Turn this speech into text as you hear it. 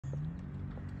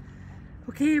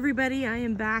Okay everybody, I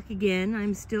am back again.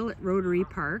 I'm still at Rotary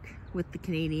Park with the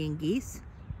Canadian geese.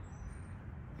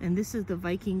 And this is the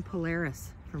Viking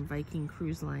Polaris from Viking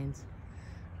Cruise Lines.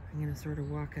 I'm gonna sort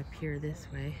of walk up here this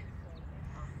way.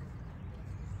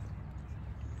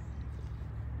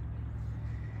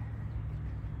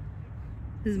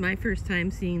 This is my first time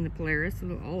seeing the Polaris,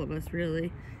 all of us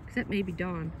really, except maybe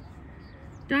Dawn.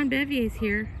 Dawn Bevier's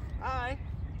here. Hi.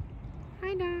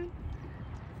 Hi Dawn.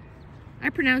 I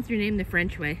pronounce your name the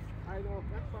French way. I know,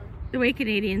 that's fine. The way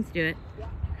Canadians do it. Yeah.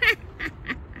 That's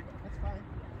fine.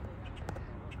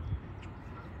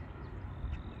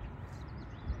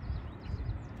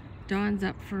 Don's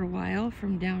up for a while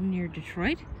from down near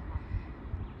Detroit.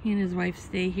 He and his wife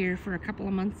stay here for a couple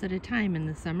of months at a time in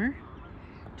the summer,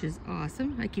 which is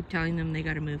awesome. I keep telling them they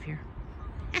gotta move here.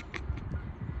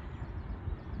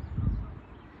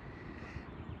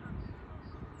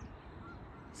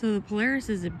 So the Polaris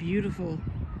is a beautiful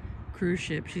cruise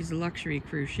ship. She's a luxury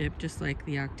cruise ship, just like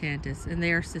the Octantis, and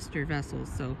they are sister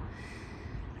vessels, so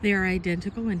they are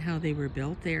identical in how they were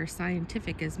built. They are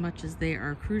scientific as much as they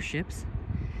are cruise ships.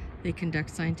 They conduct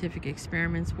scientific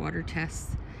experiments, water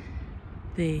tests.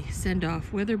 They send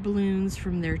off weather balloons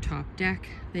from their top deck.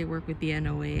 They work with the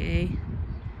NOAA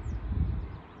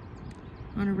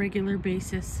on a regular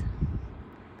basis.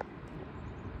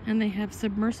 And they have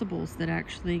submersibles that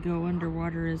actually go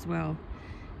underwater as well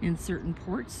in certain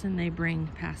ports, and they bring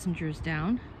passengers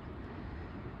down.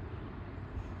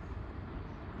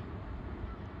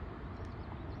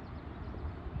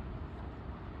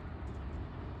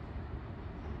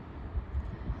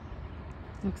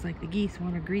 Looks like the geese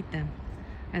want to greet them.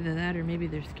 Either that or maybe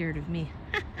they're scared of me.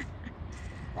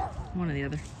 One or the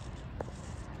other.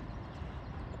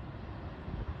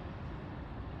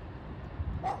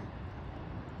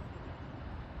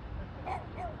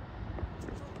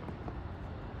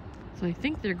 So I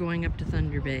think they're going up to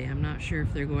Thunder Bay. I'm not sure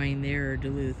if they're going there or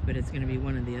Duluth, but it's going to be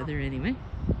one or the other anyway.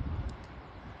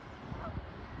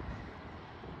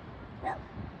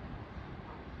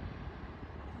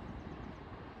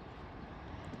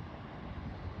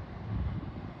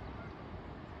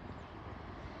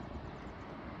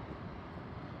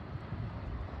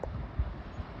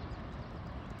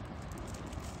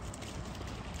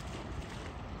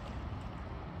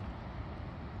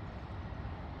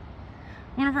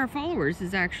 One of our followers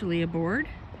is actually aboard.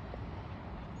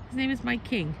 His name is Mike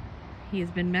King. He has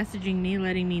been messaging me,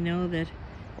 letting me know that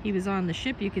he was on the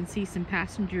ship. You can see some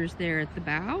passengers there at the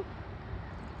bow.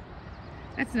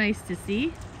 That's nice to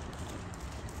see.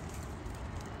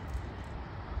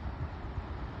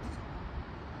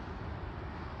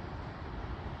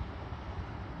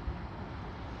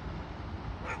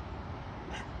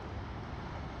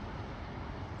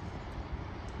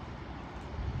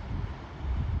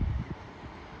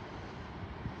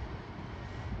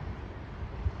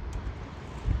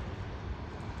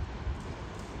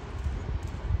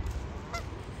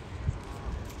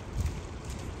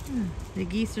 The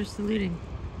geese are saluting.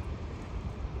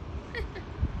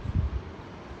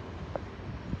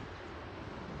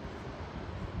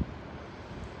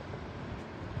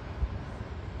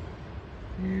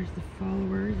 There's the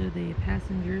followers or the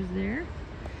passengers there.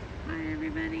 Hi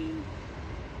everybody.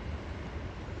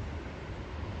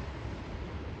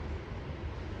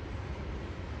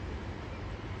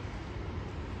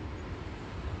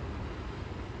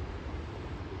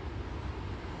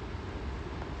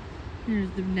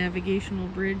 There's the navigational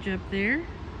bridge up there.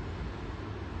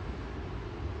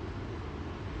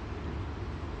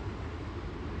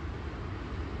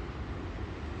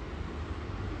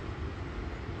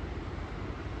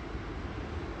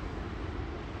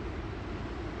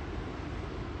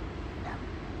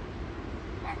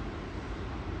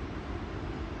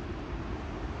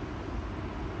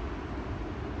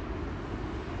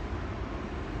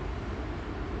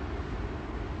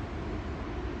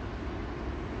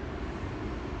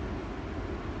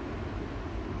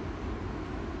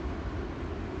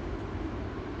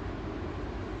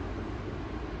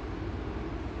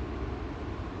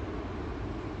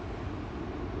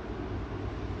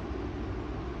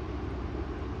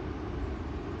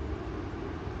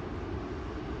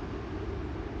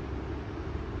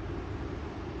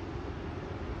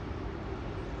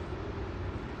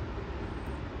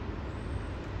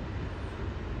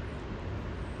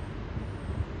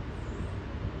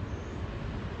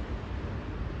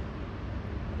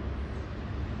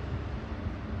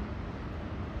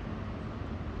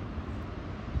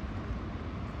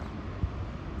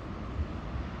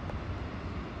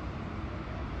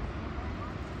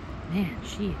 Man,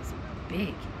 she is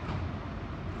big.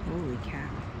 Holy cow.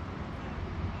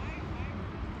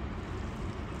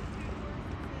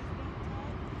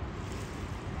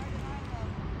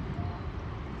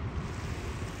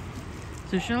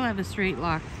 So she'll have a straight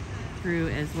lock through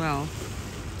as well,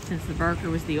 since the Barker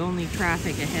was the only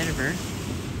traffic ahead of her.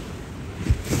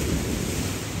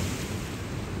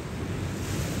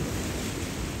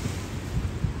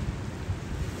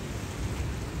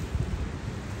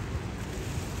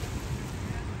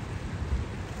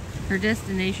 Her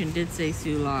destination did say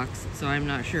Sioux Locks, so I'm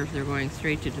not sure if they're going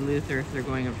straight to Duluth or if they're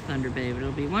going up Thunder Bay, but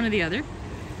it'll be one or the other.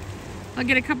 I'll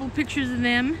get a couple pictures of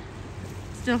them.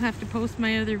 Still have to post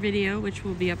my other video, which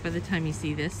will be up by the time you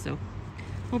see this, so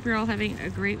hope you're all having a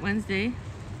great Wednesday.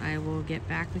 I will get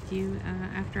back with you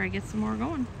after I get some more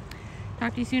going.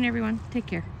 Talk to you soon, everyone. Take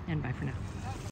care, and bye for now.